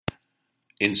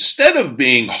Instead of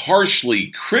being harshly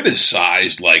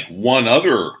criticized like one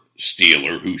other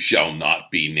Steeler who shall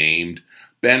not be named,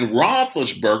 Ben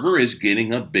Roethlisberger is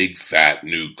getting a big fat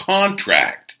new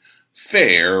contract.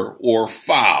 Fair or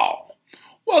foul?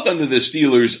 Welcome to the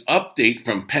Steelers update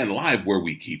from PennLive, where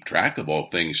we keep track of all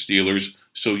things Steelers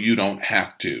so you don't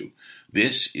have to.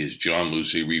 This is John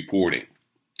Lucy reporting.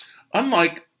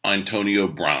 Unlike Antonio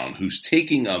Brown, who's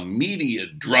taking a media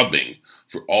drubbing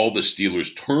for all the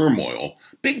Steelers' turmoil,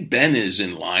 Big Ben is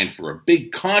in line for a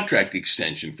big contract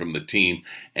extension from the team,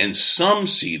 and some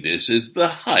see this as the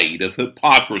height of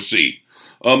hypocrisy.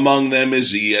 Among them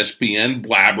is ESPN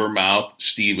blabbermouth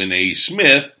Stephen A.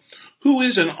 Smith, who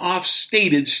is an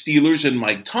oft-stated Steelers and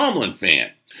Mike Tomlin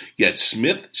fan. Yet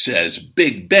Smith says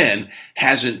Big Ben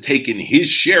hasn't taken his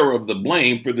share of the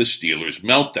blame for the Steelers'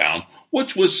 meltdown,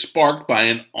 which was sparked by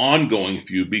an ongoing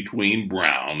feud between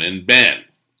Brown and Ben.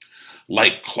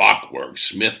 Like clockwork,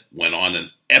 Smith went on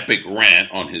an epic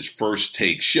rant on his First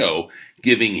Take show,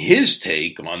 giving his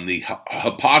take on the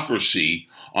hypocrisy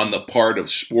on the part of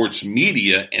sports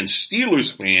media and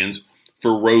Steelers fans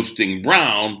for roasting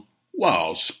Brown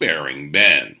while sparing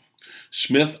Ben.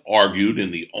 Smith argued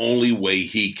in the only way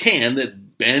he can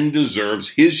that Ben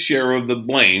deserves his share of the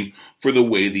blame for the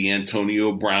way the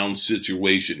Antonio Brown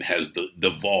situation has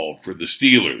devolved for the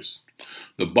Steelers.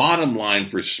 The bottom line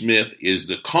for Smith is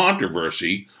the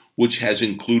controversy, which has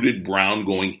included Brown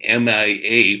going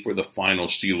MIA for the final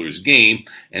Steelers game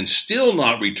and still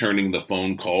not returning the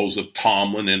phone calls of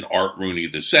Tomlin and Art Rooney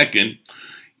II,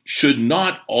 should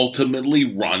not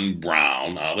ultimately run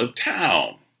Brown out of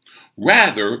town.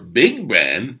 Rather, Big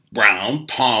Ben, Brown,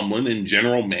 Tomlin, and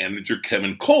General Manager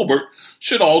Kevin Colbert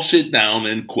should all sit down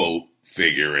and, quote,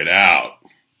 figure it out.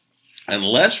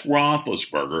 Unless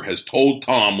Roethlisberger has told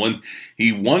Tomlin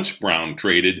he wants Brown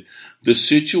traded, the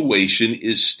situation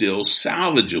is still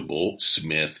salvageable,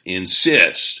 Smith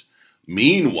insists.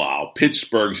 Meanwhile,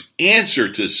 Pittsburgh's answer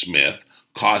to Smith,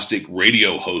 caustic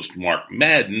radio host Mark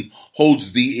Madden,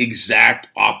 holds the exact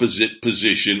opposite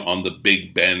position on the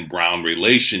Big Ben-Brown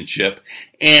relationship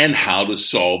and how to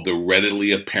solve the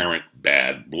readily apparent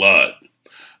bad blood.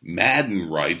 Madden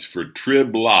writes for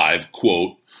PennLive,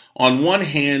 quote, on one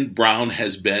hand, Brown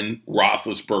has been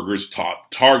Roethlisberger's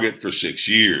top target for 6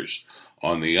 years.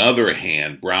 On the other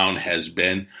hand, Brown has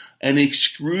been an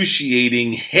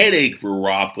excruciating headache for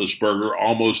Roethlisberger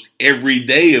almost every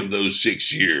day of those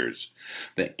 6 years.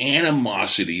 The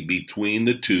animosity between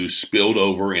the two spilled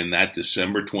over in that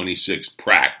December 26th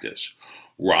practice.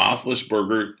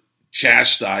 Roethlisberger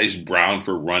chastised Brown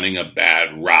for running a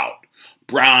bad route.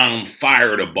 Brown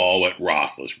fired a ball at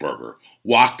Roethlisberger,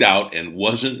 walked out, and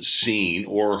wasn't seen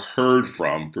or heard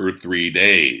from for 3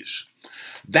 days.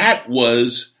 That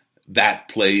was that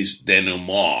play's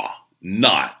denouement,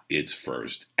 not its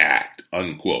first act,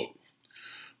 unquote.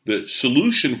 The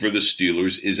solution for the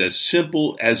Steelers is as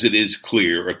simple as it is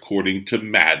clear, according to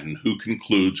Madden, who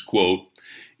concludes, quote,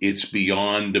 it's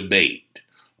beyond debate.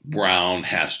 Brown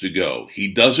has to go.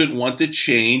 He doesn't want to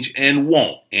change and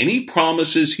won't. Any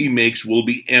promises he makes will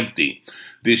be empty.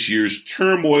 This year's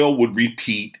turmoil would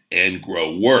repeat and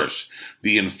grow worse.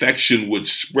 The infection would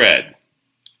spread.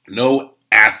 No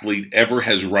athlete ever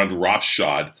has run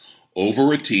roughshod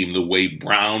over a team the way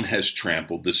Brown has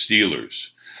trampled the Steelers.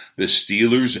 The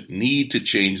Steelers need to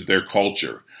change their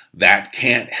culture. That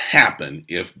can't happen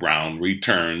if Brown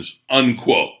returns,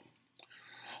 unquote.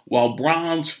 While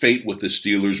Brown's fate with the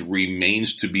Steelers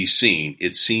remains to be seen,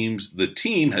 it seems the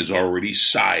team has already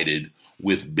sided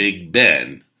with Big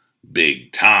Ben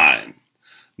big time.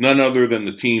 None other than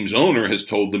the team's owner has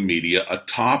told the media a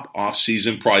top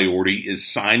offseason priority is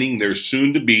signing their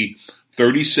soon-to-be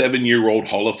 37-year-old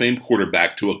Hall of Fame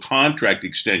quarterback to a contract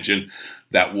extension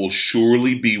that will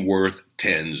surely be worth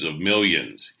tens of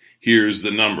millions. Here's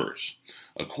the numbers.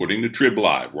 According to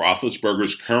PennLive,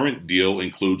 Roethlisberger's current deal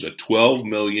includes a $12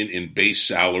 million in base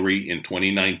salary in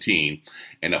 2019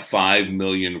 and a $5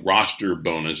 million roster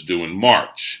bonus due in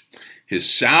March. His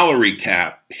salary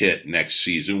cap hit next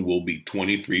season will be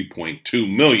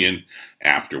 $23.2 million,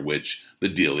 after which the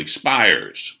deal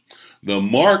expires. The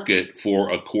market for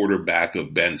a quarterback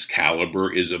of Ben's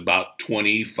caliber is about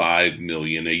 $25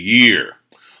 million a year.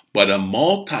 But a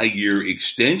multi-year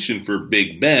extension for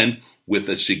Big Ben with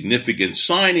a significant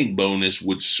signing bonus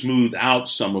would smooth out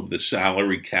some of the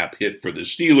salary cap hit for the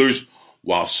Steelers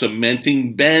while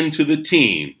cementing Ben to the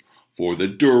team for the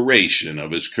duration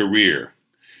of his career.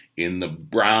 In the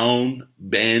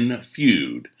Brown-Ben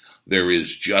feud, there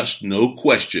is just no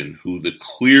question who the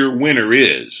clear winner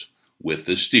is with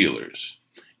the Steelers,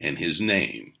 and his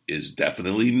name is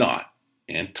definitely not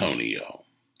Antonio.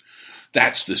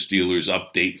 That's the Steelers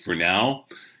update for now.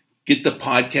 Get the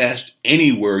podcast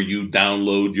anywhere you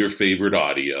download your favorite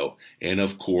audio. And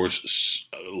of course,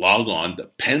 log on to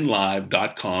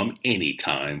PennLive.com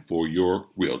anytime for your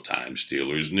real-time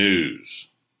Steelers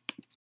news.